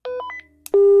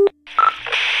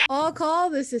All call,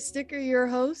 this is Sticker, your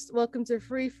host. Welcome to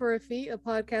Free for a Fee, a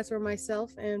podcast where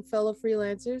myself and fellow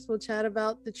freelancers will chat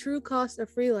about the true cost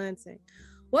of freelancing.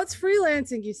 What's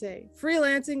freelancing, you say?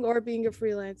 Freelancing, or being a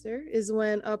freelancer, is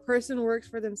when a person works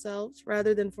for themselves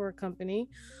rather than for a company,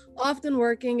 often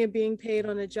working and being paid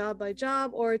on a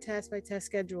job-by-job or a task-by-task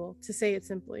schedule, to say it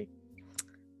simply.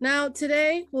 Now,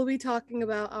 today, we'll be talking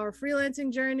about our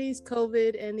freelancing journeys,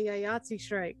 COVID, and the IATSE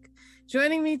strike.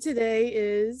 Joining me today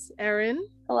is Erin.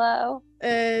 Hello.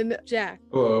 And Jack.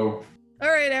 Hello. All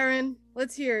right, Erin,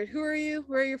 let's hear it. Who are you?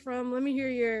 Where are you from? Let me hear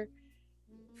your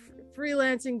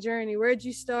freelancing journey. Where did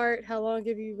you start? How long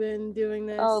have you been doing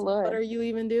this? Oh, Lord. What are you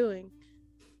even doing?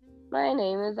 My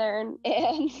name is Erin,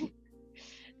 and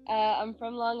I'm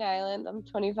from Long Island. I'm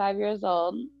 25 years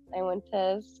old. I went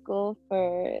to school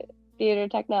for theater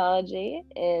technology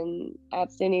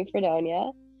at SUNY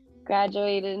Fredonia.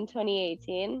 Graduated in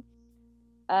 2018.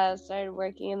 Started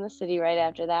working in the city right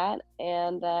after that,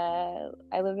 and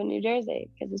I live in New Jersey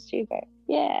because it's cheaper.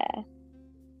 Yeah.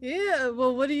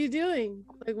 Well, what are you doing?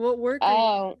 Like, what work?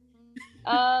 Currently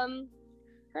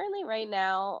right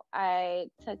now, I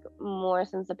took more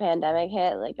since the pandemic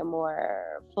hit, like a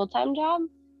more full-time job,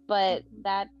 but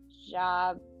that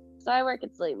job, so I work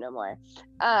at Sleep No More.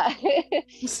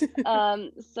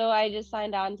 So I just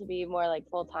signed on to be more like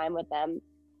full-time with them.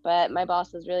 But my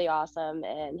boss is really awesome,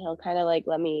 and he'll kind of like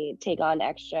let me take on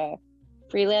extra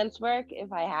freelance work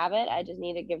if I have it. I just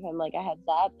need to give him like a heads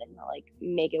up, and he'll like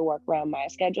make it work around my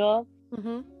schedule,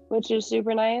 which is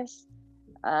super nice.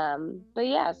 But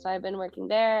yeah, so I've been working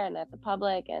there and at the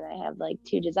Public, and I have like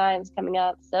 2 designs coming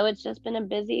up. So it's just been a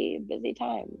busy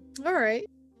time. All right.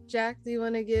 Jack, do you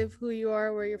want to give who you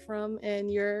are, where you're from,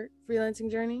 and your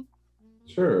freelancing journey?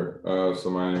 Sure.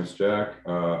 So my name is Jack.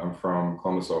 I'm from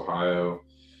Columbus, Ohio.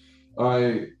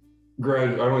 I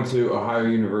went to Ohio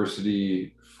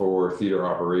University for theater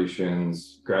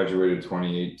operations, graduated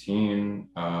 2018,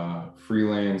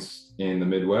 freelanced in the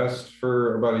Midwest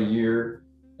for about a year,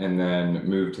 and then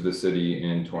moved to the city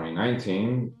in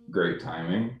 2019, great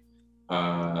timing,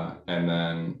 and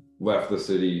then left the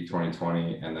city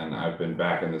 2020, and then I've been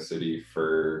back in the city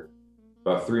for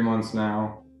about 3 months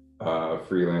now,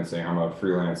 freelancing. I'm a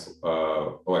freelance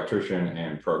electrician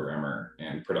and programmer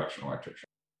and production electrician.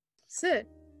 Sick.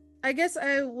 I guess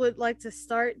I would like to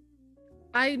start.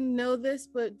 I know this,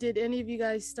 but did any of you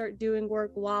guys start doing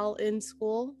work while in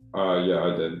school? Yeah,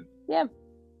 I did. Yeah,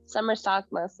 summer stock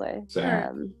mostly.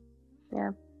 Same. Yeah.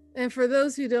 And for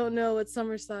those who don't know what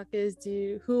summer stock is,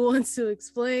 who wants to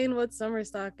explain what summer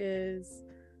stock is?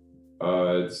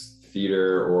 It's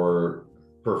theater or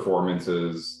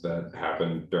performances that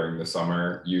happen during the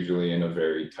summer, usually in a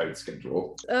very tight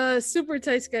schedule. Super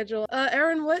tight schedule.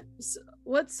 Erin,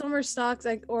 what summer stocks,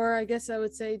 or I guess I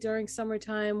would say during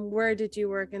summertime, where did you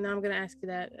work? And I'm gonna ask you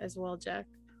that as well, Jack.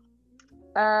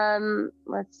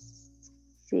 Let's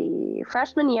see.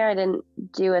 Freshman year, I didn't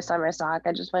do a summer stock.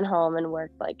 I just went home and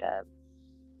worked like a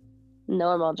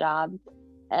normal job.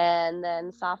 And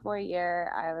then sophomore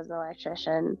year, I was an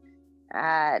electrician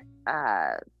at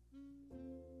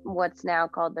what's now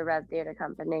called the Rev Theater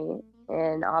Company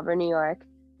in Auburn, New York.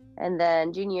 And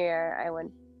then junior year,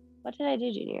 what did I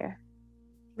do junior year?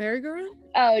 Merry-go-round?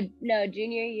 Oh, no,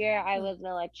 junior year, I was an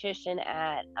electrician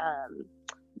at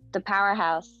the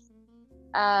Powerhouse.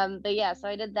 But yeah, so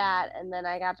I did that, and then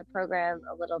I got to program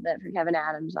a little bit for Kevin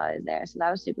Adams while I was there. So that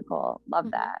was super cool.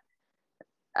 Love that.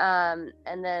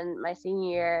 And then my senior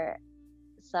year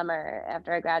summer,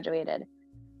 after I graduated,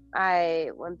 I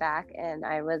went back and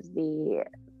I was the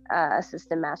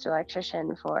assistant master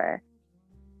electrician for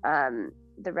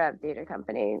the Rev Theater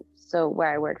Company, so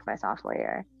where I worked my sophomore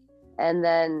year. And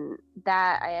then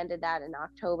I ended that in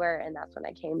October, and that's when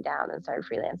I came down and started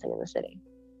freelancing in the city.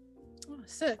 Oh,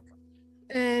 sick.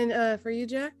 And for you,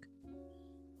 Jack?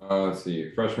 Let's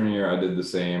see. Freshman year, I did the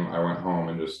same. I went home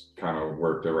and just kind of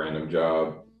worked a random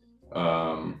job.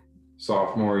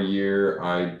 Sophomore year,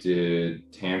 I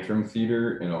did Tantrum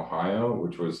Theater in Ohio,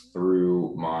 which was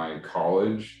through my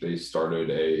college. They started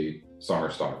a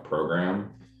summer stock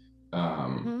program.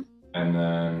 And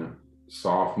then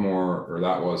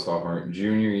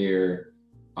junior year,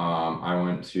 I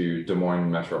went to Des Moines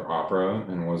Metro Opera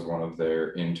and was one of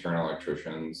their intern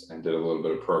electricians and did a little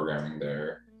bit of programming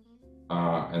there.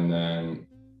 And then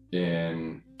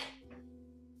in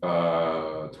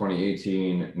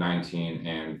 2018, 19,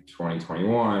 and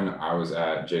 2021, I was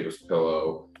at Jacob's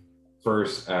Pillow,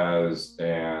 first as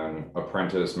an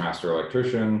apprentice master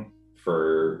electrician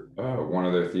for one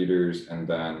of their theaters, and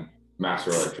then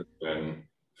master electrician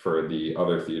for the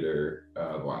other theater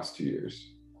the last 2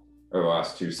 years, or the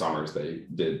last 2 summers they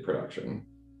did production.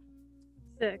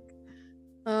 Sick.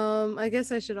 I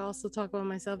guess I should also talk about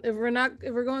myself. If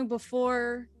we're going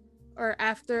before or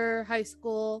after high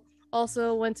school,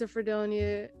 also went to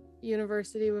Fredonia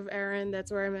University with Erin.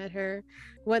 That's where I met her.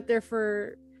 Went there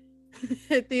for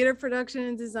theater production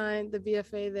and design, the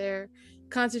BFA there.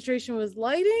 Concentration was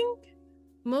lighting,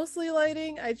 mostly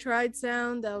lighting. I tried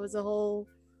sound. That was a whole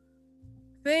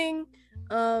thing.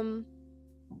 Um,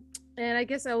 and I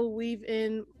guess I will weave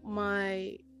in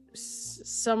my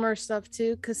summer stuff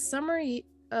too, because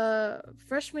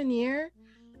freshman year,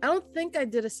 I don't think I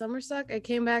did a summer stock. I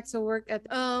came back to worked at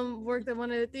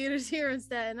one of the theaters here in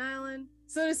Staten Island.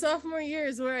 So the sophomore year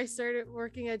is where I started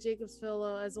working at Jacobs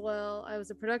Pillow as well. I was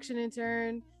a production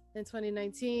intern. In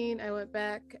 2019, I went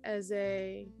back as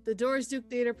the Doris Duke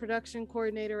Theater production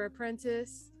coordinator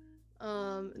apprentice.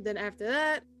 Then after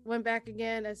that, went back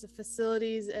again as a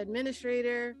facilities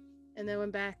administrator, and then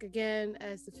went back again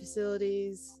as the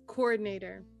facilities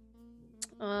coordinator.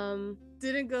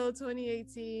 Didn't go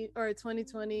 2018 or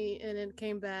 2020, and then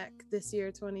came back this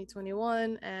year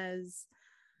 2021 as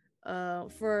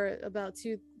for about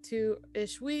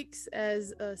two-ish weeks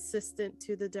as assistant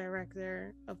to the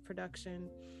director of production.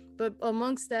 But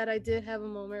amongst that, I did have a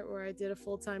moment where I did a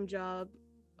full-time job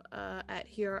at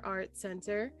Here Art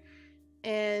Center,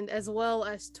 and as well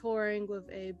as touring with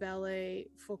a ballet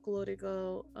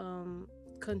folklorico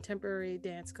contemporary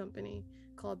dance company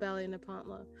called Ballet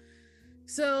Nepantla.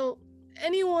 So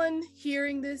anyone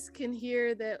hearing this can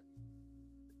hear that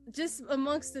just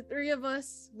amongst the three of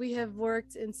us, we have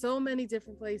worked in so many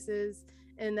different places,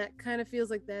 and that kind of feels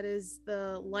like that is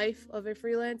the life of a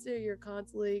freelancer. You're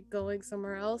constantly going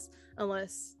somewhere else,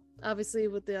 unless obviously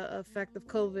with the effect of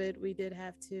COVID, we did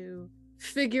have to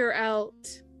figure out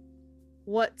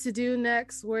what to do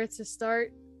next, where to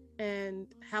start, and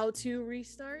how to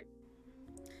restart.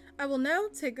 I will now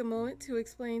take a moment to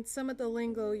explain some of the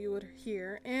lingo you would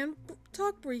hear and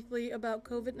talk briefly about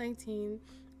COVID-19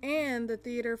 and the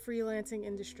theater freelancing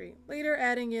industry, later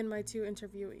adding in my two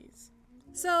interviewees.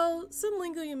 So, some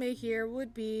lingo you may hear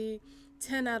would be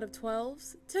 10 out of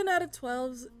 12s. 10 out of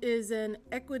 12s is an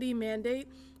equity mandate,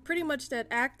 pretty much that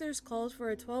actors called for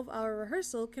a 12-hour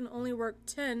rehearsal can only work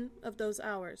 10 of those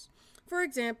hours. For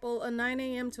example, a 9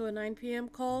 a.m. to a 9 p.m.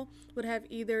 call would have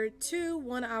either 2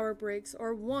 one-hour breaks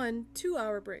or 1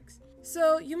 2-hour breaks.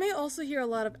 So you may also hear a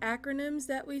lot of acronyms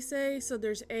that we say. So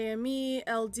there's AME,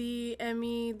 LD,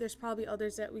 ME, there's probably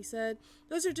others that we said.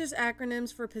 Those are just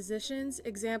acronyms for positions.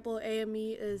 Example, AME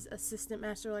is Assistant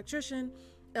Master Electrician,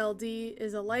 LD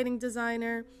is a lighting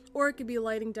designer, or it could be a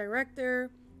lighting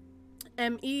director.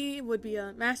 ME would be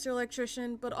a master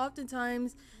electrician, but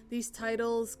oftentimes these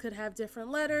titles could have different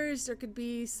letters. There could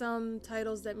be some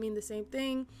titles that mean the same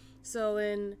thing. So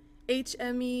in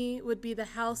HME would be the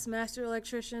house master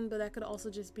electrician, but that could also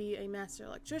just be a master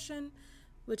electrician,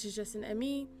 which is just an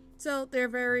ME. So they're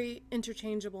very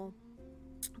interchangeable.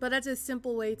 But that's a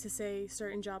simple way to say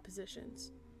certain job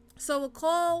positions. So a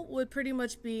call would pretty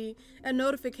much be a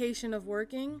notification of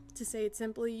working, to say it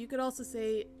simply. You could also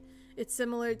say it's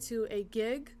similar to a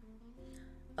gig.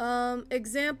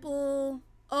 Example,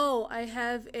 I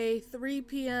have a 3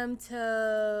 p.m.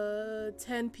 to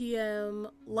 10 p.m.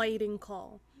 lighting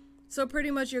call. So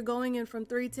pretty much you're going in from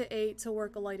 3 to 8 to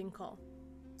work a lighting call.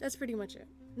 That's pretty much it.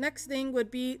 Next thing would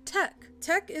be tech.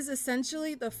 Tech is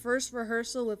essentially the first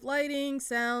rehearsal with lighting,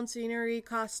 sound, scenery,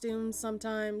 costumes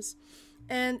sometimes,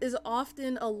 and is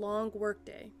often a long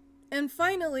workday. And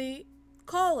finally,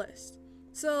 call list.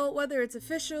 So whether it's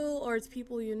official or it's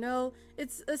people you know,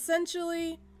 it's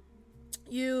essentially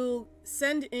you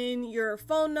send in your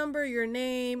phone number, your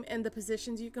name, and the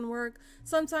positions you can work.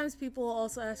 Sometimes people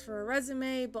also ask for a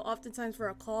resume, but oftentimes for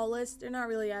a call list, they're not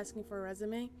really asking for a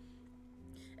resume.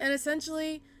 And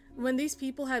essentially, when these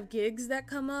people have gigs that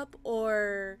come up,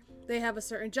 or they have a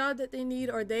certain job that they need,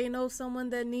 or they know someone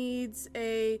that needs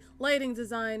a lighting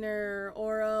designer,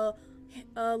 or a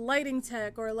lighting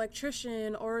tech, or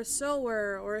electrician, or a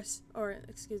sewer,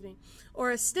 or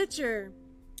a stitcher,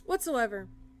 whatsoever.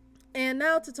 And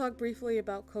now to talk briefly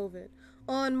about COVID.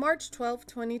 On March 12,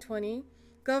 2020,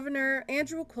 Governor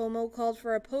Andrew Cuomo called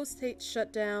for a post-haste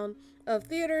shutdown of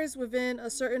theaters within a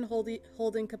certain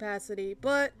holding capacity,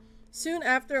 but soon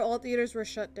after, all theaters were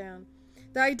shut down.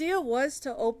 The idea was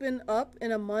to open up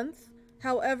in a month.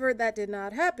 However, that did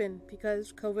not happen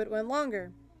because COVID went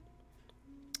longer.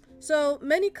 So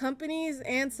many companies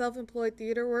and self-employed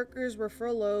theater workers were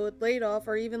furloughed, laid off,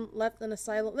 or even left in a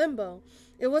silent limbo.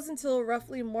 It wasn't until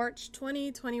roughly March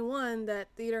 2021 that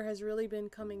theater has really been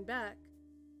coming back.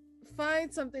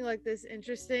 Find something like this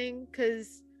interesting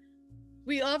because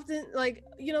we often,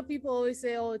 people always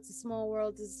say, oh, it's a small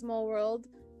world,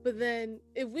 But then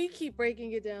if we keep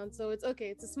breaking it down, so it's okay,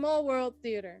 it's a small world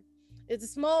theater. It's a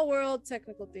small world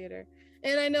technical theater.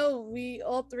 And I know we,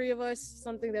 all three of us,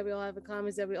 something that we all have in common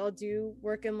is that we all do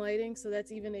work in lighting. So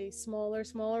that's even a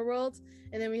smaller world.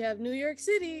 And then we have New York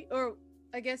City, or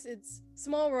I guess it's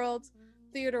small world,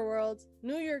 theater world,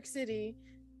 New York City,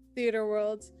 theater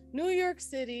world, New York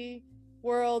City,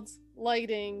 world,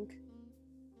 lighting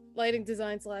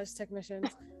design / technicians.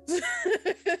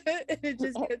 It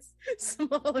just gets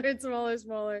smaller and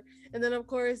smaller. And then, of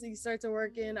course, you start to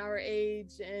work in our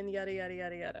age and yada, yada,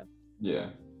 yada, yada. Yeah.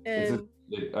 And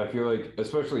I feel like,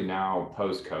 especially now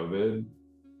post-COVID,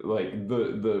 like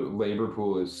the labor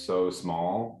pool is so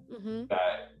small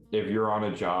that if you're on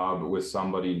a job with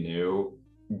somebody new,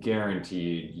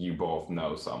 guaranteed you both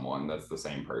know someone that's the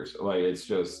same person. Like, it's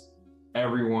just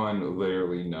everyone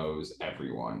literally knows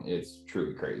everyone. It's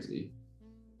truly crazy.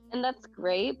 And that's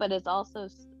great, but it's also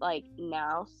like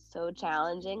now so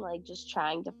challenging, like just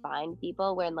trying to find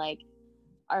people when like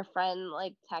our friend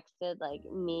like texted like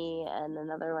me and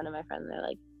another one of my friends. They're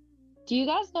like, do you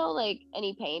guys know like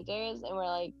any painters? And we're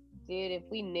like, dude, if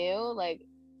we knew, like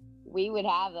we would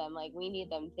have them. Like we need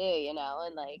them too, you know?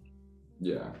 And like,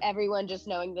 yeah, everyone just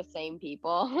knowing the same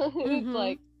people. It's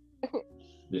like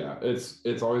yeah,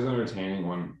 it's always entertaining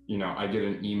when, you know, I get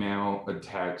an email, a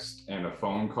text, and a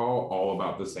phone call all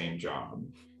about the same job.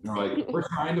 They're like, we're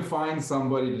trying to find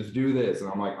somebody to do this. And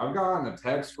I'm like, I've gotten a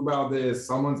text about this.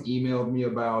 Someone's emailed me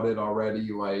about it already.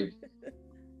 Like,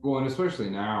 well, and especially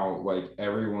now, like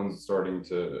everyone's starting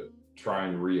to try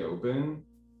and reopen.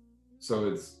 So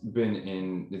it's been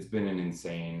an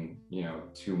insane, you know,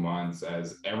 2 months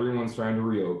as everyone's trying to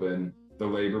reopen. The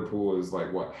labor pool is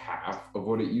like what, half of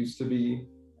what it used to be.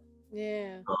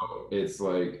 yeah. So it's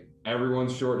like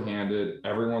everyone's shorthanded.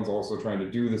 Everyone's also trying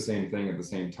to do the same thing at the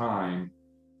same time.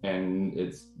 And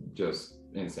it's just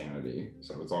insanity.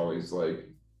 So it's always like,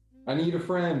 I need a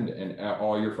friend, and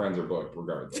all your friends are booked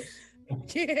regardless.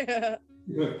 Yeah.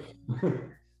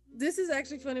 This is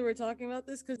actually funny we're talking about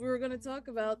this because we were going to talk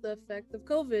about the effect of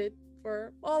COVID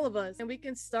for all of us. And we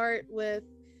can start with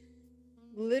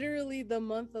literally the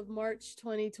month of March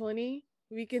 2020.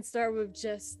 We can start with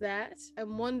just that.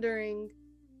 I'm wondering,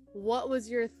 what was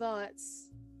your thoughts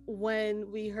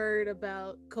when we heard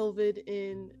about COVID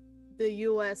in the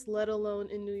US, let alone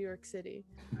in New York City?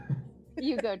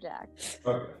 You go, Jack.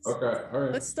 Okay, all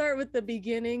right. Let's start with the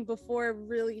beginning before it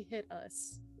really hit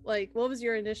us. Like, what was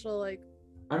your initial, like?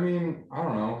 I mean, I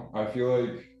don't know. I feel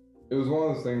like it was one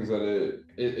of those things that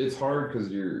it's hard because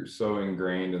you're so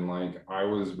ingrained, and like I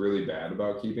was really bad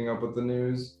about keeping up with the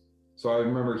news. So I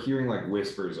remember hearing like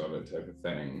whispers of it type of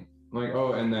thing. I'm like,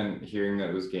 oh, and then hearing that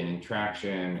it was gaining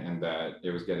traction and that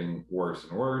it was getting worse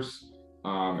and worse.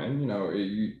 And you know,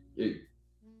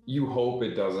 you hope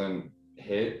it doesn't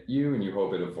hit you and you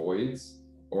hope it avoids,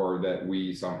 or that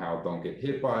we somehow don't get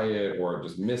hit by it or it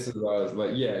just misses us.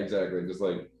 Like, yeah, exactly. Just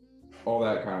like all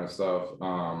that kind of stuff.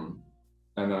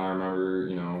 And then I remember,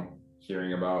 you know,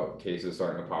 hearing about cases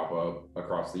starting to pop up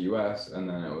across the US, and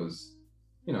then it was,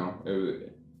 you know,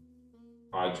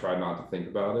 I tried not to think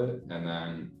about it, and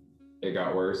then it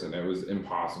got worse and it was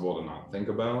impossible to not think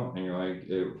about. And you're like,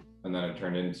 and then it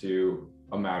turned into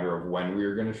a matter of when we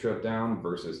were going to shut down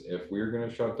versus if we were going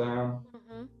to shut down.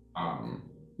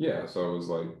 Yeah, so it was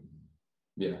like,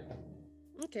 yeah.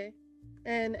 Okay.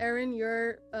 And Erin,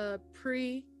 your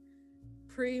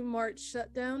pre-March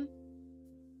shutdown?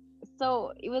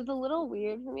 So it was a little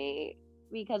weird for me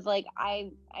because like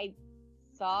I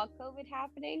saw COVID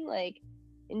happening like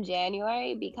in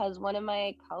January because one of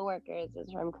my coworkers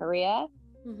is from Korea,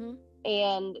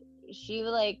 and she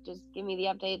would like just give me the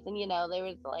updates, and you know there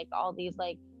was like all these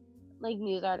like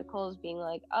news articles being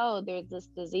like, oh, there's this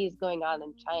disease going on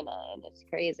in China and it's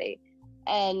crazy,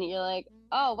 and you're like,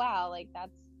 oh wow, like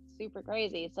that's super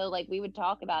crazy. So like we would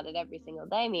talk about it every single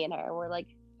day, me and her, and we're like,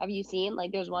 have you seen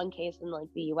like there's one case in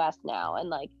like the US now, and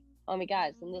like, oh my god,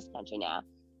 it's in this country now.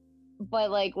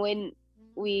 But like when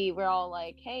we were all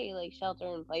like, hey, like shelter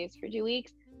in place for 2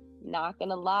 weeks, not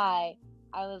gonna lie,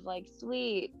 I was like,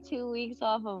 sweet, 2 weeks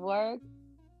off of work,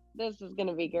 this is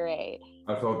gonna be great.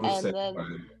 I felt the same way.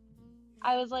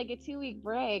 I was like, a 2-week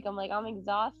break, I'm like, I'm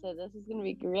exhausted, this is gonna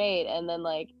be great. And then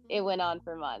like it went on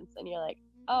for months, and you're like,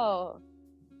 oh,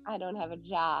 I don't have a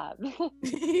job.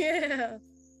 Yeah.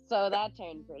 So that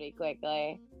turned pretty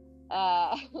quickly.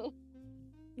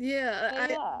 Yeah.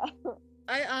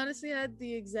 I honestly had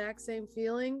the exact same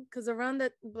feeling because around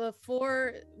that,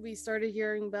 before we started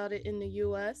hearing about it in the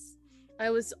US,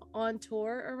 I was on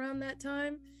tour around that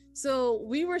time. So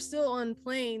we were still on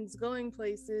planes going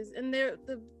places, and the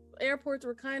airports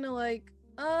were kind of like,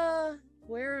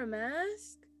 wear a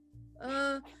mask?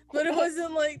 But it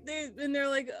wasn't like they're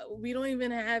like, we don't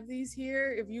even have these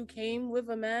here. If you came with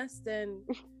a mask, then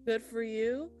good for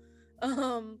you.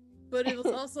 But it was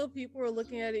also people were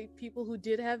looking at it, people who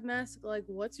did have masks, like,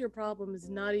 what's your problem? It's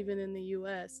not even in the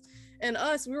US. And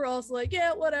us, we were also like,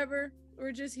 yeah, whatever.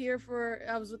 We're just here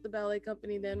I was with the ballet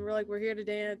company then. We're like, we're here to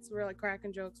dance. We're like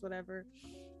cracking jokes, whatever.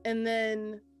 And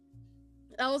then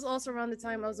that was also around the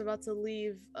time I was about to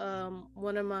leave I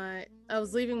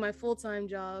was leaving my full-time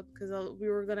job because we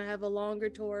were going to have a longer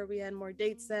tour. We had more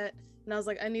dates set. And I was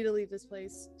like, I need to leave this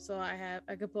place so I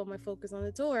could put my focus on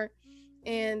the tour.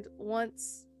 And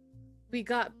once we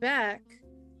got back,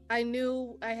 I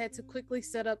knew I had to quickly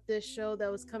set up this show that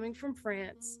was coming from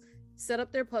France, set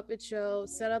up their puppet show,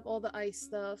 set up all the ice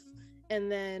stuff.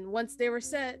 And then once they were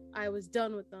set, I was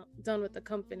done with the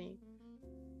company.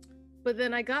 But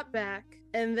then I got back,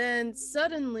 and then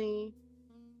suddenly,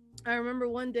 I remember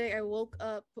one day I woke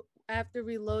up after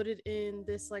we loaded in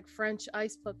this like French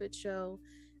ice puppet show,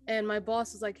 and my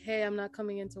boss was like, hey, I'm not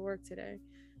coming into work today.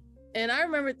 And I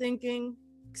remember thinking,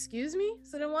 excuse me?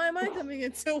 So then why am I coming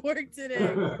into work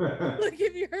today? Like,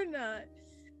 if you're not.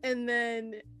 And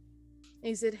then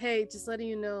he said, hey, just letting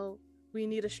you know, we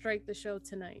need to strike the show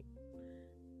tonight.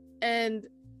 And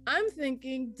I'm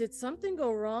thinking, did something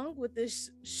go wrong with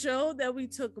this show that we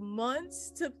took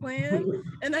months to plan?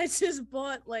 And I just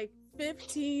bought like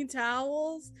 15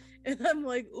 towels and I'm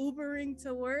like Ubering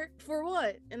to work for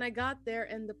what? And I got there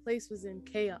and the place was in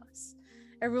chaos.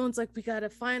 Everyone's like, we gotta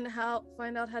find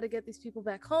out how to get these people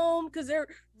back home because they're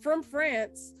from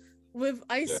France with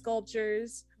ice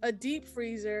sculptures, a deep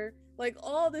freezer, like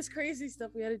all this crazy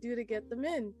stuff we had to do to get them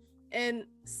in. And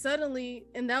suddenly,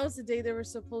 and that was the day they were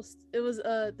it was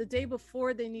the day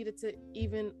before they needed to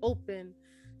even open.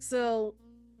 So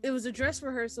it was a dress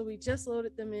rehearsal. We just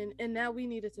loaded them in, and now we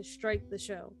needed to strike the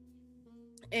show.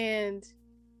 And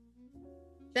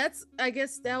I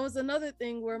guess that was another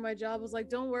thing where my job was like,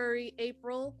 don't worry,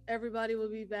 April, everybody will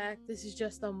be back. This is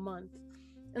just a month.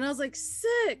 And I was like,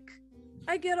 sick.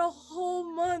 I get a whole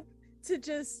month to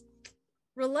just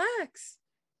relax.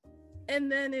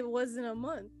 And then it wasn't a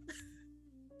month.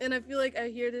 And I feel like I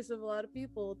hear this with a lot of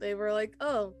people. They were like,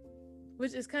 oh,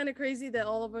 which is kind of crazy that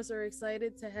all of us are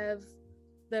excited to have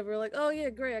that. We're like, oh yeah,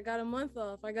 great. I got a month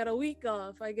off. I got a week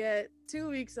off. I get 2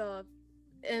 weeks off.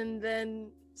 And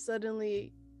then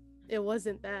suddenly it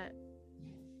wasn't that.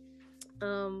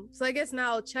 So I guess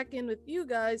now I'll check in with you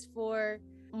guys for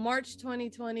March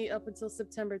 2020 up until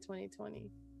September 2020,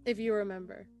 if you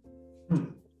remember.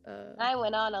 I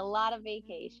went on a lot of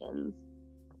vacations.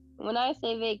 When I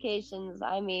say vacations,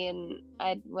 I mean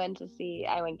I went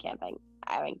camping.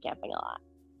 I went camping a lot.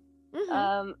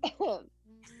 Mm-hmm.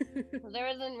 There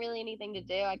wasn't really anything to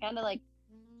do. I kind of like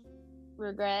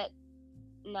regret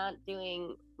not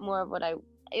doing more of what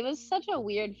it was such a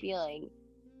weird feeling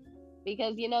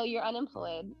because, you know, you're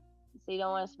unemployed, so you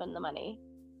don't want to spend the money,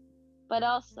 but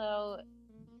also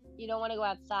you don't want to go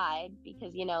outside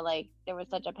because, you know, like there was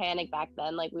such a panic back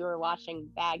then. Like we were washing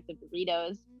bags of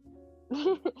Doritos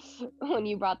when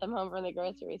you brought them home from the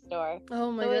grocery store.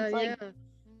 Oh my God, it's like, yeah.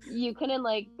 You couldn't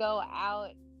like go out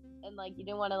and like, you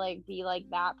didn't want to like be like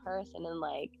that person and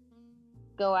like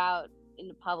go out in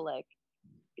the public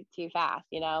too fast,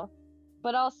 you know?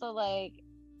 But also like,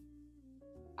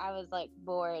 I was like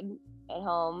bored at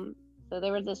home. So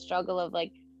there was this struggle of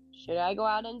like, should I go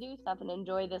out and do stuff and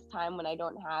enjoy this time when I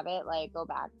don't have it? Like go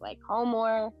back like home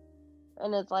more.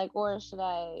 And it's like, or should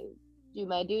I do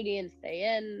my duty and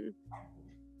stay in?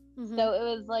 Mm-hmm. So it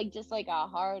was like just like a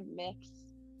hard mix.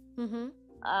 Mm-hmm.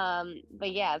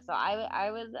 But yeah, so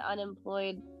I was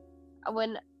unemployed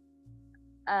when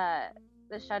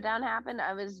the shutdown happened.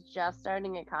 I was just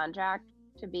starting a contract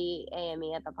to be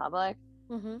AME at the public.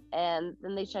 Mm-hmm. And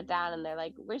then they shut down and they're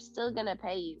like, we're still gonna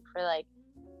pay you for like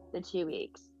the 2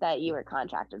 weeks that you were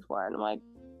contracted for. And I'm like,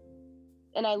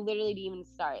 and I literally didn't even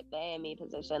start the AME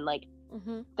position. Like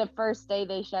mm-hmm. The first day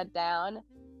they shut down,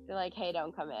 they're like, hey,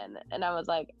 don't come in. And I was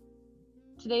like,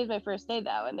 today's my first day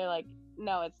though. And they're like,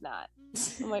 no, it's not.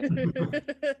 I'm like,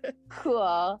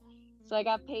 cool. So I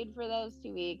got paid for those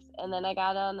 2 weeks and then I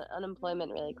got on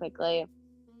unemployment really quickly.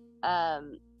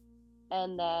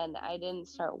 And then I didn't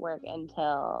start work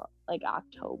until like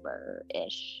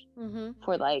October-ish mm-hmm.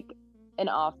 for like an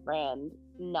off-brand,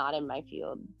 not in my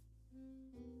field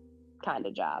kind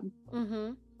of job.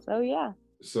 Mm-hmm. So yeah.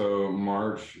 So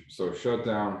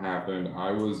shutdown happened.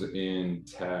 I was in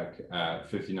tech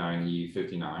at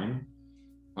 59E59.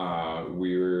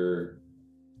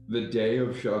 The day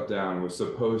of shutdown was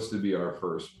supposed to be our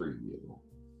first preview.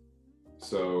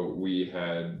 So we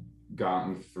had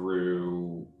gotten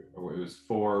through, it was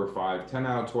 4 or 5, 10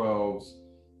 out 12s.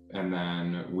 and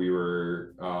then we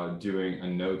were doing a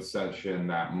note session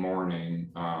that morning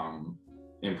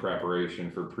in preparation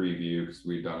for preview because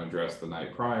we'd done a dress the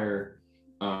night prior.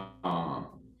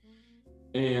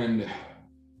 And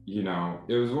you know,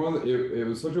 it was it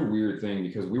was such a weird thing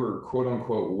because we were quote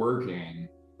unquote working,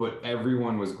 but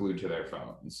everyone was glued to their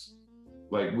phones.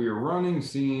 Like we were running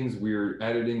scenes, we were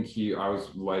editing I was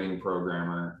lighting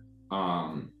programmer.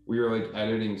 We were like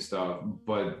editing stuff,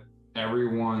 but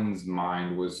everyone's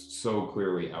mind was so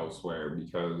clearly elsewhere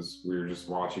because we were just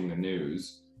watching the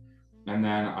news. And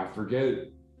then I forget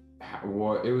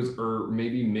what it was, or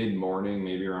maybe mid-morning,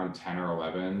 maybe around 10 or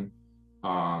 11,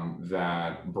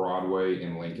 that Broadway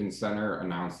in Lincoln Center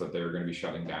announced that they were going to be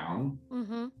shutting down.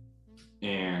 Mm-hmm.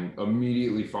 And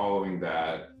immediately following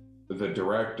that, the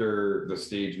director, the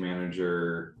stage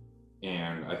manager,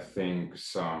 and I think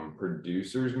some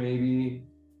producers maybe,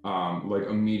 like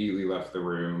immediately left the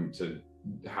room to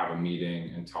have a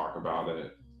meeting and talk about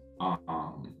it.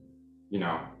 You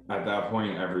know, at that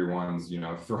point, everyone's, you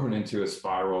know, thrown into a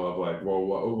spiral of like,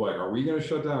 well, like, are we going to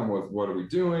shut down? What are we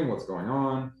doing? What's going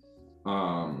on?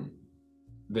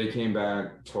 They came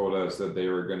back, told us that they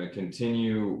were going to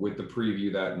continue with the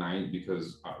preview that night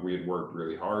because we had worked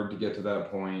really hard to get to that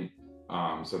point.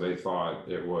 So they thought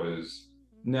it was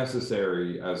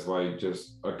necessary as like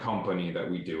just a company that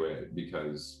we do it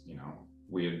because, you know,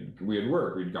 we had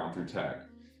worked, we'd gone through tech.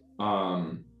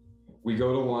 We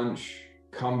go to lunch,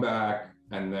 come back,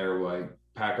 and they're like,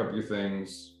 pack up your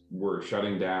things. We're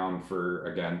shutting down for,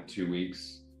 again, 2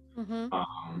 weeks. Mm-hmm.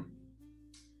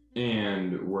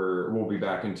 And we'll be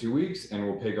back in 2 weeks and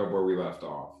we'll pick up where we left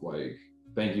off. Like,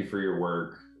 thank you for your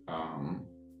work.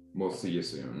 We'll see you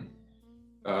soon.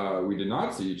 We did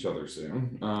not see each other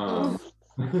soon.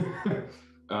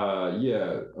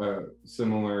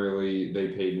 Similarly, they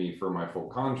paid me for my full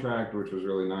contract, which was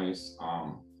really nice.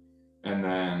 And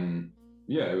then,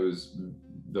 it was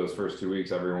those first 2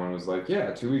 weeks, everyone was like,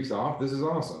 2 weeks off. This is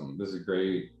awesome. This is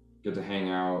great. Get to hang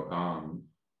out.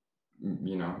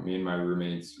 You know, me and my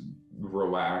roommates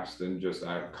relaxed and just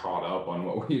caught up on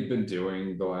what we had been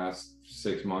doing the last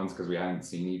 6 months because we hadn't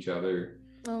seen each other.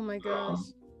 Oh my gosh.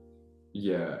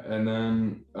 And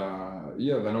then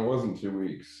then it wasn't 2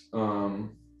 weeks.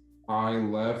 I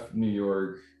left New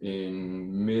York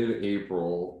in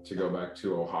mid-April to go back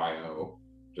to Ohio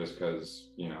just because,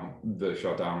 you know, the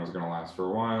shutdown was going to last for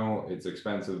a while. It's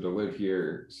expensive to live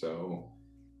here, so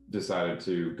decided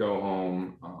to go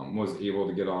home. Was able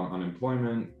to get on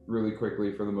unemployment really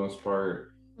quickly for the most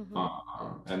part.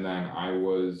 Mm-hmm. And then I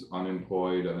was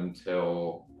unemployed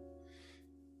until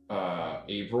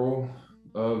April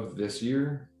of this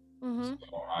year. Mm-hmm.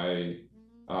 So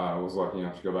I was lucky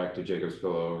enough to go back to Jacob's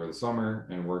Pillow over the summer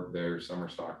and work their summer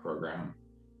stock program.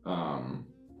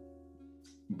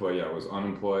 But I was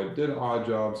unemployed, did odd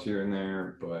jobs here and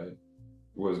there, but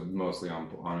was mostly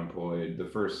unemployed. The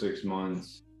first 6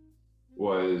 months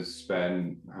was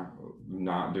spent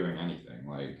not doing anything.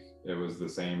 Like it was the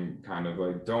same kind of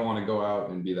like, don't want to go out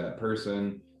and be that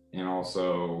person, and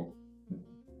also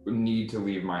need to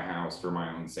leave my house for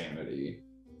my own sanity.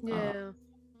 It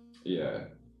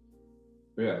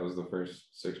was the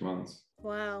first 6 months.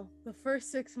 Wow, the first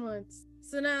 6 months.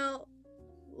 So now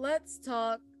let's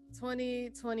talk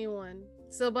 2021.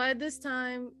 So by this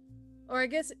time, or I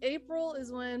guess April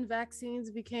is when vaccines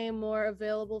became more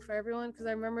available for everyone, because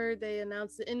I remember they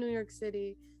announced it in New York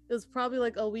City. It was probably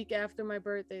like a week after my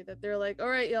birthday that they're like, all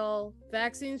right, y'all,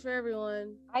 vaccines for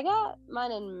everyone. I got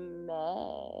mine in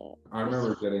May. I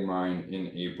remember getting mine in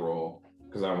April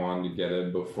because I wanted to get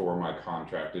it before my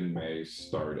contract in May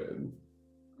started.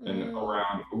 And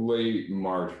around late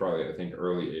March, probably I think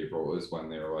early April is when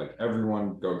they were like,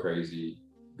 everyone go crazy,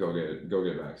 go get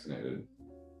vaccinated.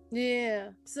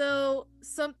 Yeah. So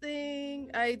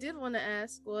something I did want to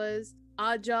ask was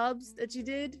odd jobs that you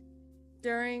did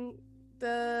during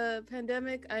the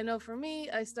pandemic. I know for me,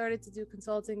 I started to do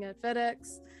consulting at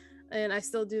FedEx, and I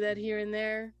still do that here and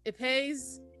there. It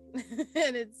pays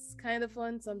and it's kind of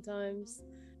fun sometimes.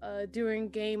 Doing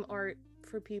game art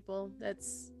for people.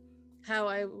 That's how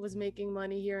I was making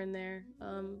money here and there.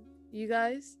 You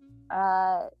guys?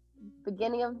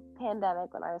 Beginning of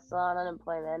pandemic, when I was still on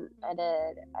unemployment, I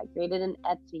created an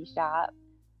Etsy shop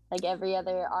like every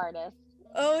other artist.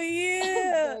 Oh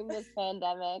yeah. During this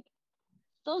pandemic.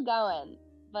 Still going,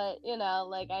 but you know,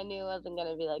 like I knew it wasn't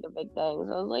gonna be like a big thing,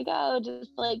 so I was like, oh,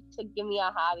 just like to give me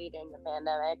a hobby during the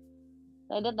pandemic.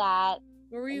 So I did that.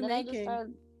 What were you making?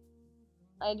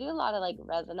 I do a lot of like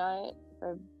resin art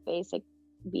for basic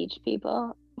beach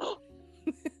people.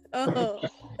 Oh.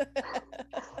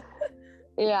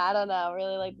 Yeah, I don't know.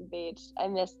 Really like the beach. I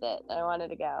missed it. I wanted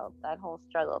to go. That whole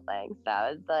struggle thing. So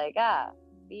I was like,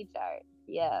 beach art.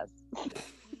 Yes.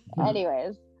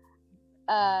 Anyways,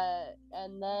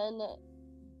 and then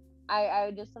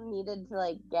I just needed to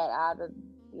like get out of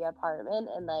the apartment,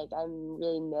 and like I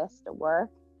really missed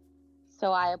work.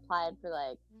 So I applied for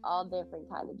like all different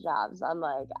kind of jobs. I'm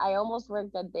like, I almost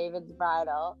worked at David's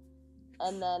Bridal,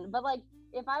 and then, but like,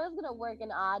 if I was gonna work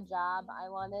an odd job, I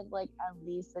wanted like at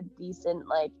least a decent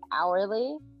like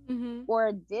hourly or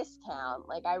a discount.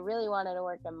 Like I really wanted to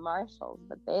work at Marshalls,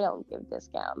 but they don't give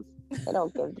discounts. They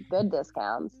don't give good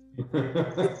discounts.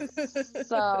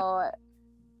 So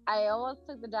I almost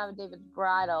took the job at David's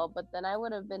Bridal, but then I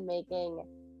would have been making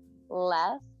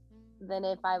less than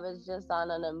if I was just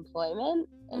on unemployment.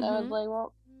 And I was like,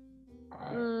 well,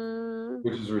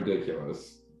 which is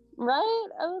ridiculous. Right?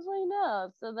 I was like,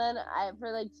 no. So then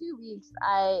for like 2 weeks,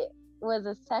 I was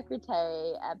a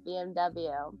secretary at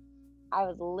BMW. I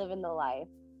was living the life.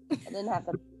 I didn't have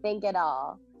to think at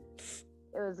all.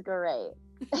 It was great.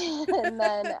 And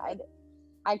then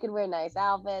I could wear nice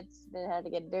outfits, didn't have to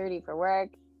get dirty for work.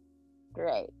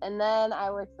 Great. And then I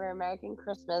worked for American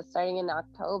Christmas starting in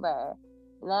October.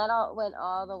 And that went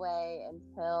all the way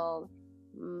until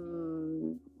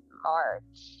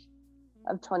March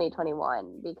of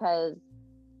 2021, because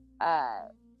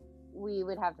we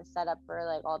would have to set up for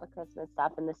like all the Christmas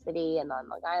stuff in the city and on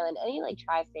Long Island, any like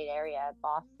tri-state area,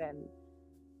 Boston,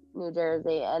 New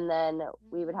Jersey, and then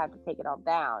we would have to take it all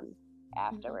down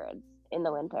afterwards in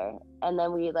the winter. And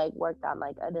then we like worked on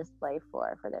like a display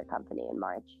floor for their company in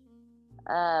March.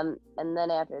 And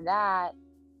then after that,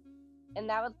 and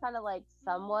that was kind of like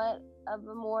somewhat of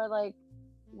a more like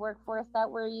workforce that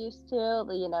we're used to,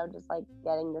 you know, just like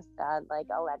getting this done, like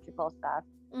electrical stuff.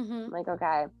 I'm like,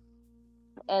 okay.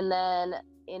 And then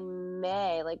in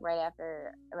May, like right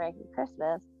after American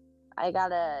Christmas, I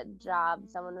got a job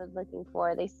someone was looking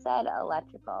for. They said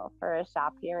electrical for a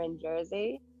shop here in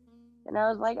Jersey. And I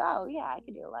was like, oh yeah, I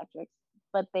could do electrics.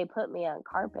 But they put me on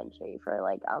carpentry for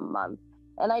like a month.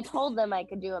 And I told them I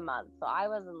could do a month, so I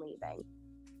wasn't leaving.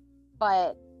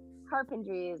 But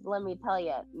carpentry is, let me tell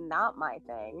you, not my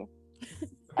thing.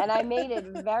 And I made it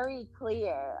very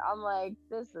clear. I'm like,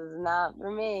 this is not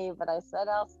for me, but I said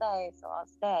I'll stay, so I'll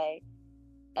stay.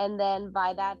 And then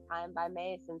by that time, by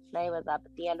May, since May was up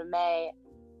at the end of May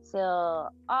till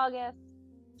August,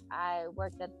 I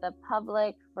worked at the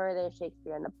Public for their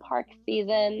Shakespeare in the Park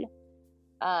season.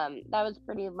 That was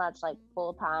pretty much like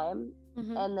full time.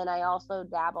 And then I also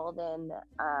dabbled in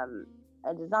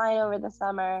a design over the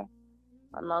summer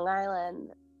on Long Island.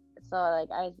 So like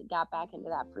I got back into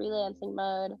that freelancing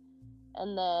mode.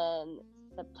 And then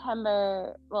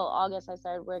August, I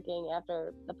started working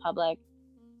after the Public,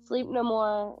 Sleep No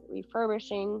More,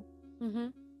 refurbishing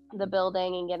the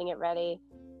building and getting it ready.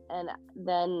 And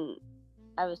then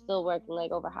I was still working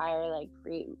like over hire, like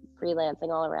freelancing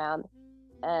all around.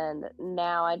 And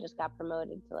now I just got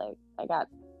promoted to like, I got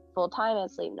full time at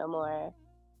Sleep No More,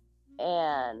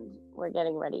 and we're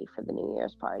getting ready for the New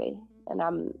Year's party, and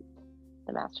I'm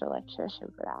the master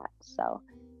electrician for that. So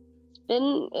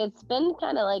it's been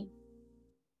kind of like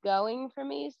going for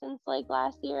me since like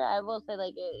last year. I will say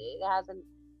like it hasn't.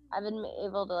 I've been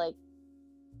able to like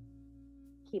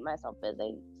keep myself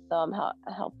busy, so I'm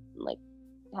like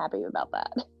happy about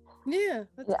that. Yeah,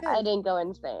 that's good. I didn't go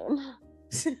insane.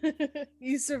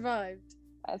 You survived.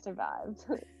 I survived.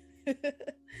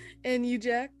 And you,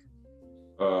 Jack?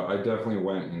 I definitely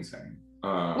went insane.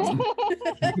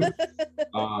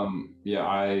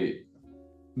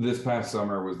 This past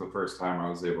summer was the first time I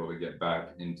was able to get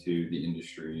back into the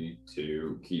industry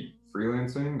to keep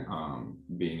freelancing,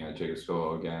 being at Jacobs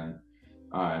Pillow again,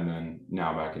 and then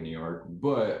now back in New York.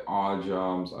 But odd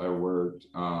jobs I worked.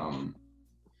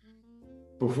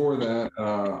 Before that,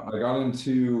 I got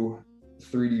into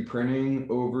 3D printing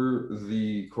over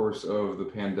the course of the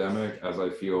pandemic, as I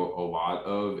feel a lot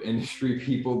of industry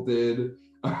people did.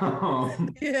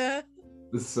 Yeah.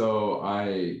 So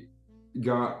I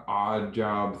got odd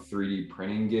job 3D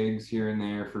printing gigs here and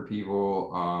there for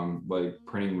people. Like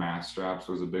printing mask straps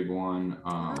was a big one.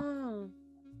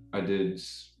 I did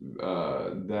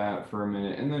that for a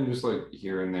minute, and then just like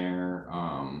here and there.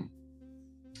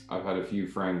 I've had a few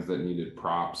friends that needed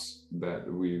props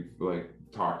that we've like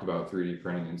talked about 3D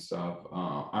printing and stuff.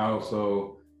 I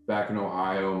also, back in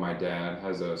Ohio, my dad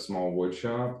has a small wood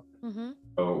shop.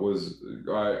 So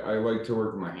I like to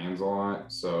work with my hands a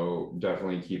lot, so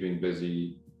definitely keeping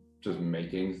busy, just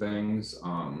making things.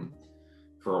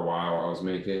 For a while, I was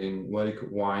making like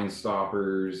wine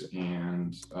stoppers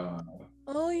and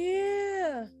oh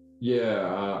yeah.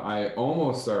 I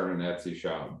almost started an Etsy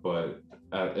shop, but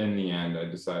in the end, I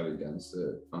decided against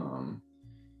it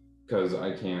because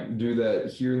I can't do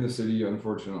that here in the city.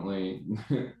 Unfortunately,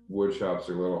 wood shops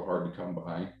are a little hard to come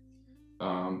by.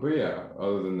 But yeah,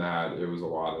 other than that, it was a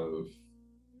lot of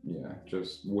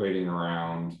just waiting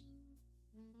around,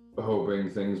 hoping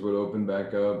things would open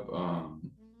back up.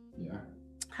 Yeah.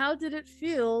 How did it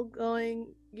feel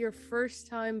going your first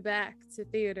time back to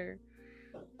theater?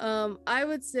 I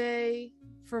would say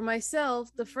for myself,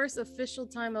 the first official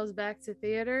time I was back to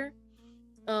theater,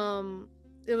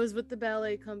 it was with the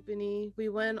ballet company. We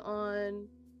went on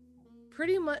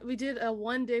pretty much, we did a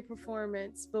 1 day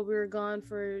performance, but we were gone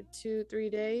for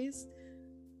 2-3 days,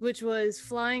 which was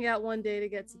flying out 1 day to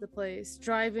get to the place,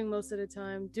 driving most of the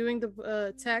time, doing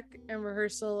the tech and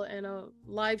rehearsal and a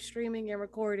live streaming and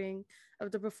recording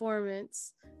of the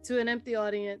performance to an empty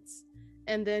audience,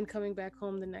 and then coming back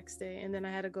home the next day. And then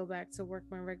I had to go back to work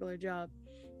my regular job.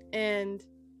 And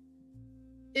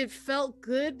it felt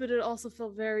good, but it also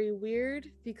felt very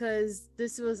weird because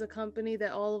this was a company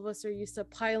that all of us are used to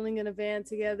piling in a van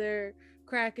together,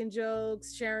 cracking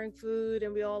jokes, sharing food,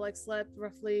 and we all like slept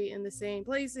roughly in the same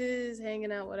places,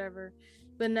 hanging out, whatever.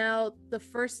 But now the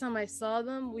first time I saw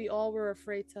them, we all were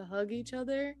afraid to hug each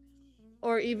other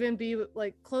or even be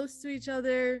like close to each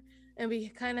other. And we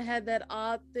kind of had that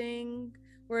odd thing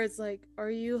where it's like, are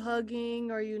you hugging?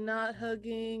 Are you not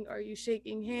hugging? Are you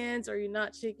shaking hands? Are you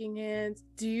not shaking hands?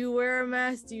 Do you wear a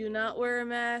mask? Do you not wear a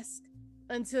mask?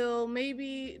 Until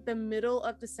maybe the middle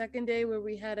of the second day where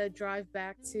we had to drive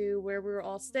back to where we were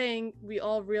all staying, we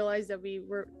all realized that we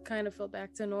were kind of felt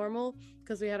back to normal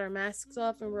because we had our masks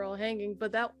off and we're all hanging.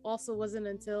 But that also wasn't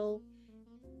until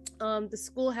the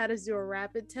school had us do a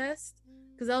rapid test,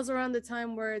 because that was around the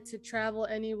time where to travel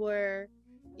anywhere,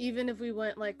 even if we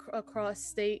went like across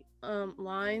state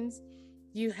lines,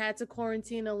 you had to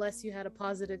quarantine unless you had a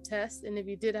positive test. And if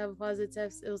you did have a positive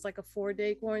test, it was like a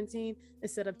 4-day quarantine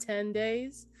instead of 10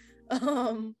 days.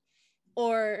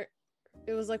 Or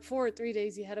it was like 4 or 3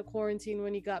 days you had a quarantine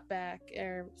when you got back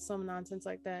or some nonsense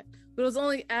like that. But it was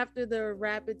only after the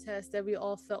rapid test that we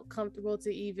all felt comfortable to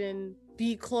even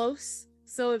be close.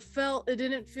 So it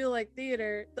didn't feel like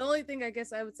theater. The only thing I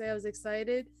guess I would say I was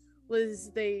excited was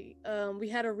we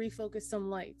had to refocus some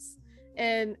lights.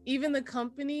 And even the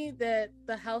company, that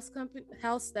the house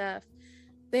staff,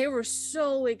 they were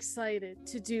so excited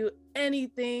to do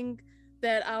anything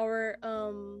that our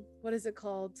what is it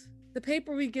called, the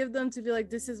paper we give them to be like,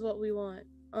 this is what we want.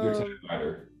 Your tech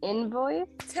writer. Invoice?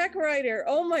 Tech writer.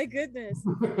 Oh my goodness.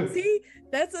 See,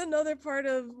 that's another part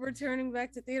of returning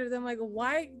back to theater. I'm like,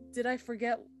 why did I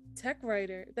forget tech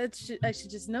writer? I should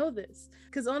just know this,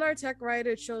 because on our tech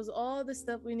writer it shows all the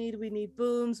stuff we need. We need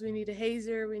booms, we need a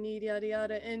hazer, we need yada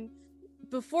yada. And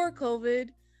before COVID,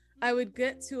 I would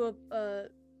get to a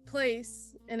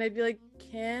place and I'd be like,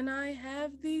 can I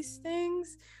have these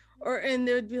things? And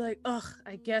they would be like, ugh,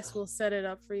 I guess we'll set it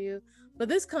up for you. But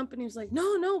this company was like,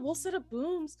 no, we'll set up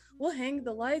booms, we'll hang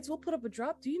the lights, we'll put up a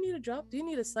drop. Do you need a drop? Do you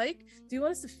need a psych? Do you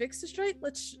want us to fix the strike?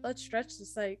 Let's stretch the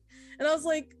psych. And I was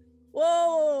like,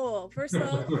 whoa, first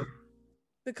off,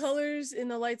 the colors in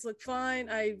the lights look fine.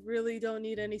 I really don't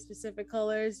need any specific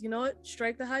colors. You know what?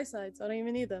 Strike the high sides. I don't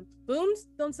even need them. Booms,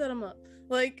 don't set them up.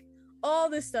 Like all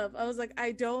this stuff. I was like,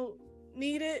 I don't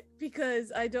need it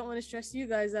because I don't want to stress you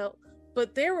guys out.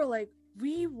 But they were like,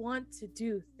 we want to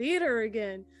do theater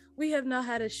again. We have not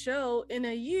had a show in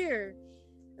a year.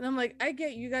 And I'm like, I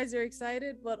get you guys are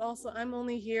excited, but also I'm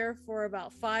only here for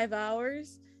about 5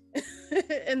 hours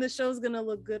and the show's gonna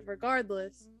look good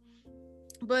regardless.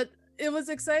 But it was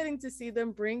exciting to see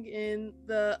them bring in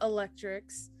the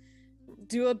electrics,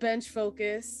 do a bench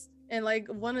focus, and like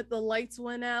one of the lights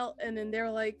went out and then they're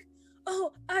like,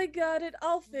 oh, I got it,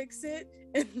 I'll fix it.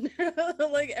 And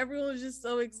like everyone was just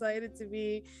so excited to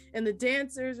be, and the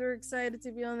dancers were excited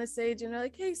to be on the stage, and they're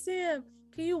like, hey Sam,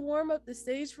 can you warm up the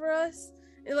stage for us?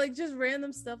 And like just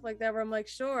random stuff like that where I'm like,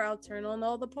 sure, I'll turn on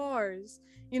all the pars,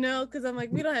 because I'm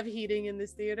like, we don't have heating in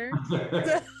this theater.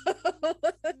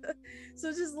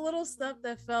 So just little stuff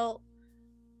that felt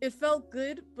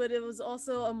good, but it was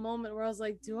also a moment where I was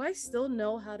like, do I still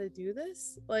know how to do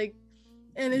this? Like,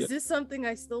 and is this something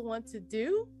I still want to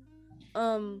do?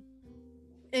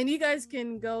 And you guys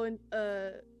can go and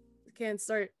can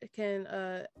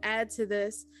add to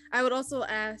this. I would also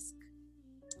ask,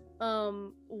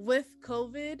 with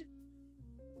COVID,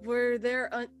 were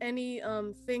there any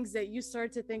things that you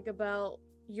start to think about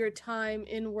your time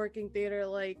in working theater,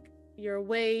 like your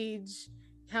wage,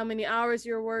 how many hours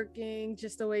you're working,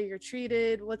 just the way you're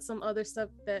treated? What's some other stuff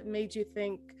that made you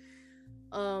think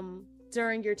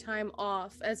during your time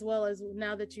off, as well as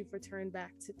now that you've returned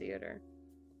back to theater?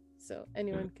 So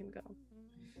anyone can go.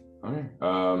 Okay.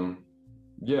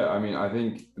 Yeah, I mean, I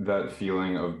think that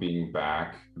feeling of being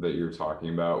back that you're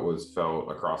talking about was felt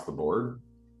across the board.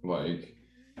 Like,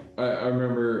 I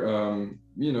remember,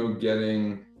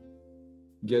 getting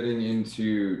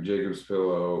into Jacob's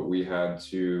Pillow, we had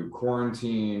to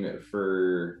quarantine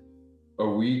for a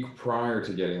week prior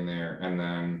to getting there, and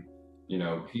then,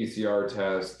 PCR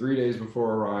test 3 days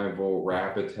before arrival,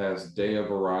 rapid test day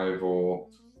of arrival,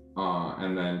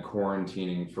 and then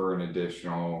quarantining for an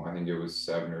additional, I think it was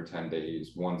 7 or 10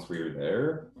 days once we were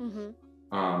there.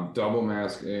 Double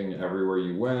masking everywhere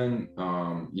you went,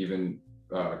 even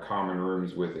common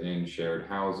rooms within shared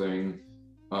housing.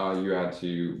 You had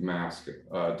to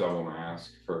double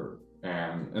mask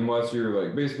and unless you're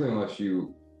like, basically, unless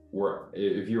you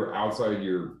if you were outside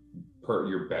your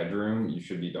bedroom, you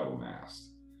should be double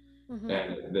masked.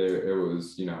 And it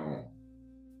was,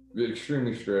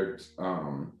 extremely strict.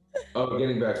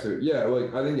 Getting back to, yeah,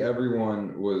 like, I think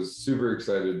everyone was super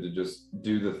excited to just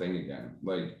do the thing again,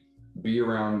 like be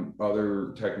around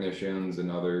other technicians and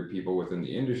other people within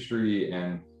the industry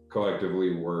and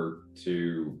collectively work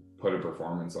to put a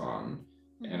performance on.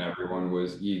 And everyone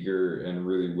was eager and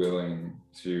really willing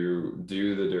to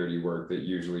do the dirty work that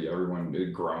usually everyone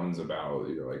groans about.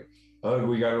 You're like, oh,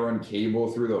 we got to run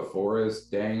cable through the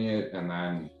forest, dang it. And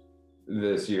then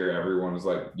this year, everyone was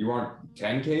like, you want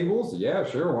 10 cables? Yeah,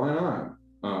 sure, why not?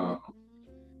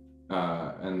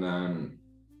 And then,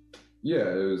 yeah,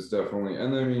 it was definitely,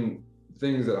 and I mean,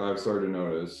 things that I've started to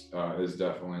notice is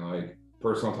definitely like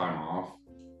personal time off,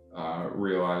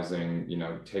 realizing,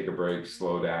 take a break,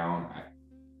 slow down.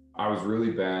 I was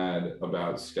really bad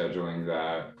about scheduling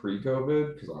that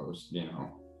pre-COVID because I was, in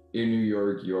New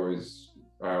York,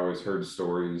 I always heard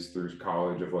stories through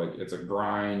college of like, it's a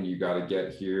grind, you got to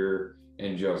get here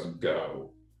and just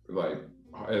go. Like,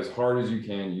 as hard as you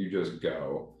can, you just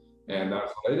go. And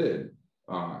that's what I did.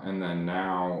 And then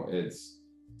now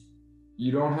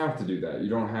you don't have to do that. You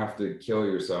don't have to kill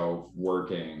yourself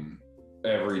working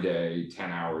every day,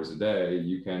 10 hours a day.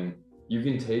 You can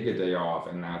take a day off,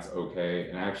 and that's okay.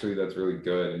 And actually, that's really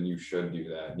good. And you should do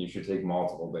that. And you should take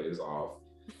multiple days off.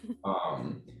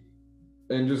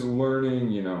 And just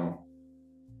learning,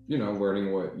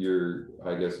 learning what you're,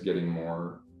 I guess, getting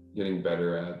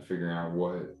better at figuring out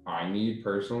what I need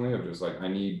personally, of just like, I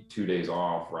need 2 days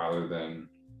off rather than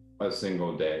a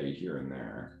single day here and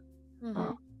there.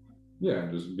 Yeah,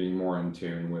 just being more in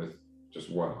tune with just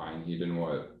what I need and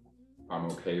what I'm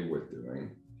okay with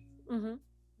doing.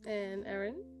 And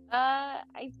Erin?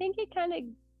 I think it kind of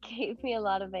gave me a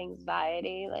lot of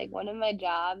anxiety. Like, one of my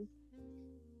jobs,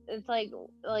 it's like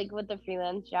with the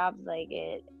freelance jobs, like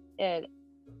it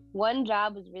one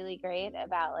job was really great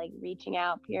about like reaching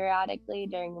out periodically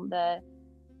during the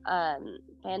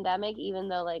pandemic, even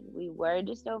though like we were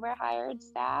just overhired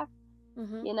staff,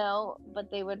 but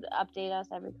they would update us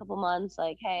every couple months,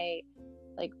 like, hey,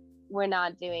 like, we're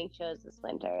not doing shows this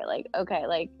winter. Like, okay,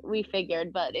 like, we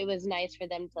figured, but it was nice for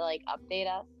them to like update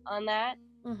us on that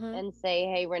and say,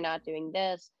 hey, we're not doing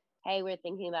this. Hey, we're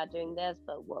thinking about doing this,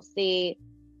 but we'll see.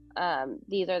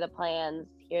 These are the plans.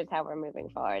 Here's how we're moving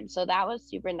forward. So that was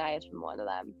super nice from one of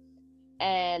them.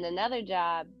 And another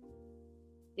job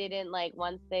didn't, like,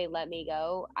 once they let me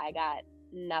go, I got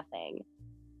nothing.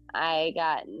 I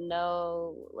got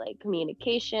no like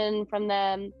communication from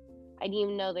them. I didn't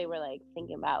even know they were like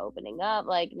thinking about opening up,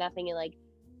 like nothing. Like,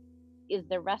 is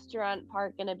the restaurant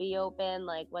part gonna be open?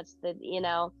 Like, what's the,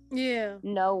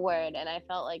 no word. And I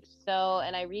felt like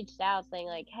and I reached out saying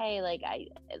like, hey, like, I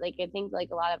think like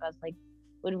a lot of us like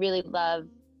would really love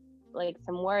like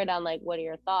some word on like, what are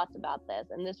your thoughts about this?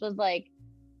 And this was like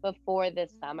before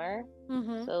this summer.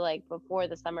 So like before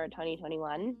the summer of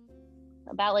 2021,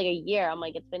 about like a year. I'm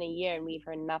like, it's been a year and we've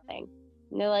heard nothing.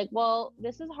 And they're like, well,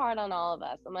 this is hard on all of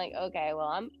us. I'm like, okay, well,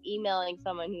 I'm emailing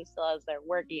someone who still has their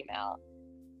work email.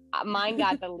 Mine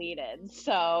got deleted,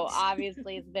 so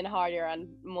obviously it's been harder on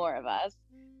more of us.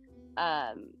 So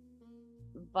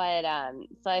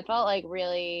I felt like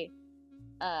really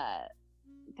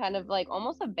kind of like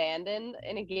almost abandoned,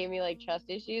 and it gave me like trust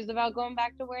issues about going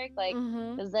back to work, like,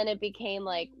 because then it became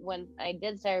like, when I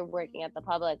did start working at the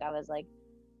Public, I was like,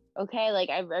 okay, like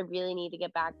I really need to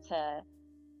get back to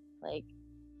like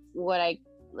what I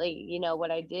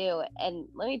do. And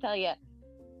let me tell you,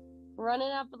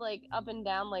 running up and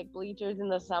down like bleachers in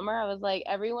the summer, I was like,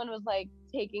 everyone was like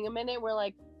taking a minute. We're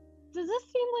like, does this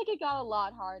seem like it got a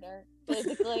lot harder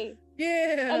physically?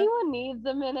 Yeah. Anyone needs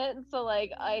a minute. So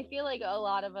like, I feel like a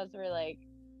lot of us were like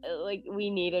we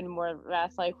needed more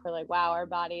rest. Like, we're like, wow, our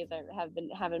bodies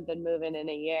haven't been moving in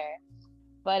a year.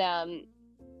 But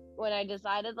when I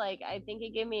decided, like, I think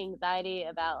it gave me anxiety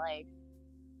about like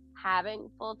having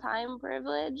full-time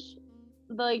privilege,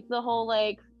 like the whole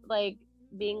like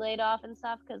being laid off and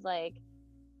stuff, because like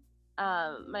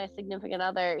my significant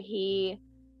other, he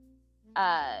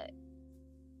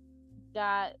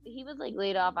was like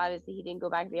laid off. Obviously he didn't go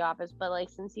back to the office, but like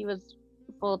since he was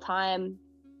full-time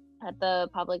at the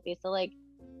public, they still like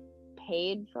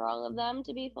paid for all of them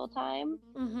to be full-time.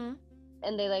 Mm-hmm.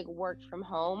 And they like worked from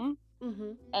home.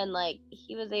 Mm-hmm. And like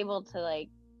he was able to like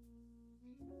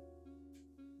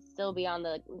still be on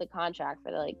the contract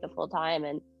for the full-time,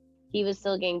 and he was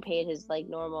still getting paid his like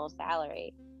normal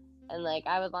salary. And like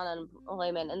I was on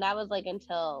unemployment, and that was like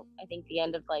until I think the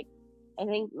end of like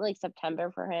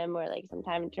September for him, or like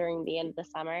sometime during the end of the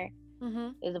summer. Mm-hmm.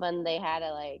 Is when they had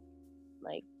to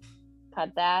like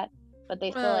cut that, but they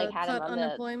still like had him on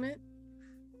unemployment.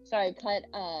 Cut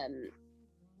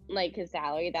like his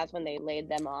salary. That's when they laid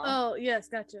them off. Oh yes,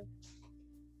 gotcha.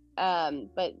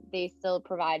 But they still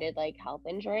provided like health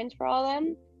insurance for all of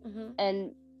them. Mm-hmm.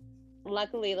 And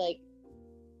luckily, like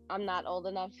I'm not old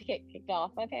enough to get kicked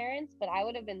off my parents, but I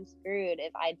would have been screwed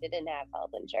if I didn't have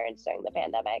health insurance during the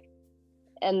pandemic.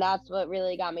 And that's what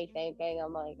really got me thinking.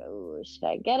 I'm like, oh, should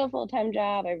I get a full-time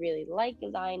job? I really like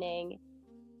designing.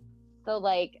 So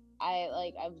like I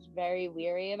was very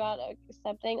weary about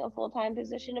accepting a full-time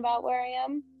position about where I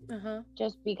am. Uh-huh.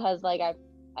 Just because like I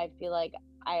feel like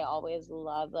I always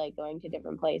love like going to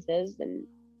different places and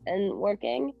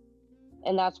working.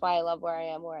 And that's why I love where I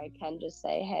am, where I can just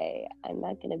say, hey, I'm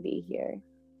not gonna be here.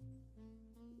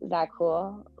 Is that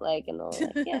cool? Like, and they'll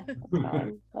like, yeah, that's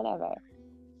fine, whatever.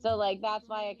 So like that's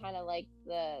why I kind of like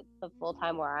the full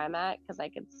time where I'm at, because I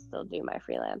could still do my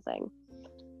freelancing.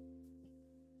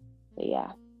 But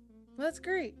yeah, well, that's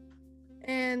great.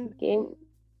 And gave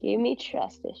me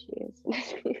trust issues.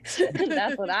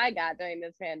 That's what I got during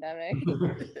this pandemic.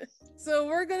 So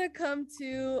we're gonna come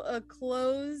to a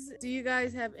close. Do you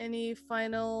guys have any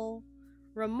final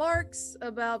remarks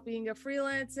about being a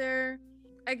freelancer?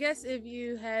 I guess if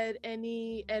you had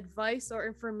any advice or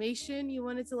information you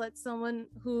wanted to let someone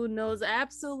who knows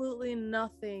absolutely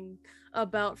nothing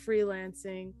about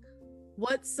freelancing,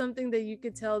 what's something that you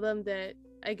could tell them that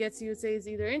I guess you would say is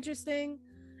either interesting,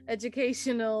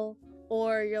 educational,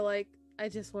 or you're like, I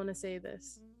just want to say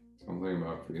this? Something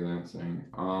about freelancing.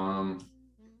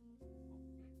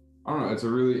 I don't know. It's a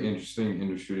really interesting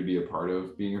industry to be a part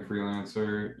of, being a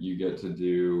freelancer. You get to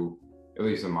do, at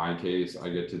least in my case, I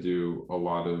get to do a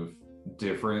lot of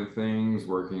different things,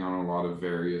 working on a lot of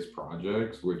various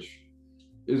projects, which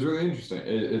is really interesting.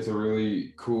 It's a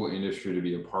really cool industry to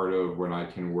be a part of, when I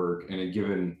can work in a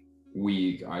given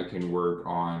week, I can work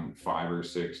on 5 or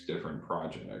 6 different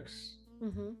projects.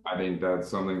 Mm-hmm. I think that's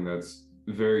something that's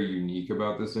very unique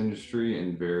about this industry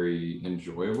and very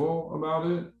enjoyable about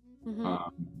it. Mm-hmm.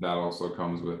 That also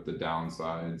comes with the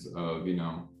downsides of,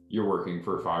 you're working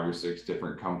for 5 or 6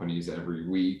 different companies every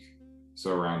week.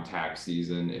 So around tax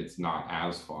season, it's not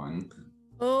as fun.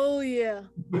 Oh, yeah.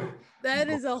 That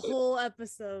is a whole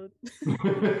episode.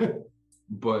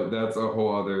 But that's a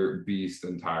whole other beast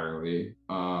entirely.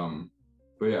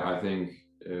 But yeah, I think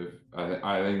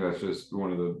that's just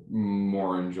one of the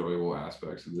more enjoyable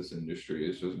aspects of this industry,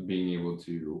 is just being able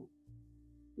to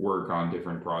work on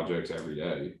different projects every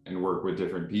day and work with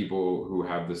different people who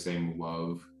have the same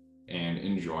love and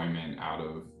enjoyment out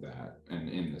of that and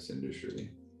in this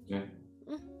industry.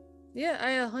 Yeah,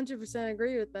 I 100%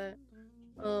 agree with that.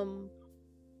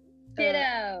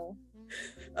 Ditto.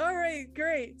 All right,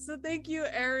 great. So thank you,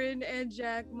 Erin and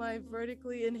Jack, my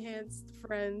vertically enhanced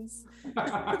friends.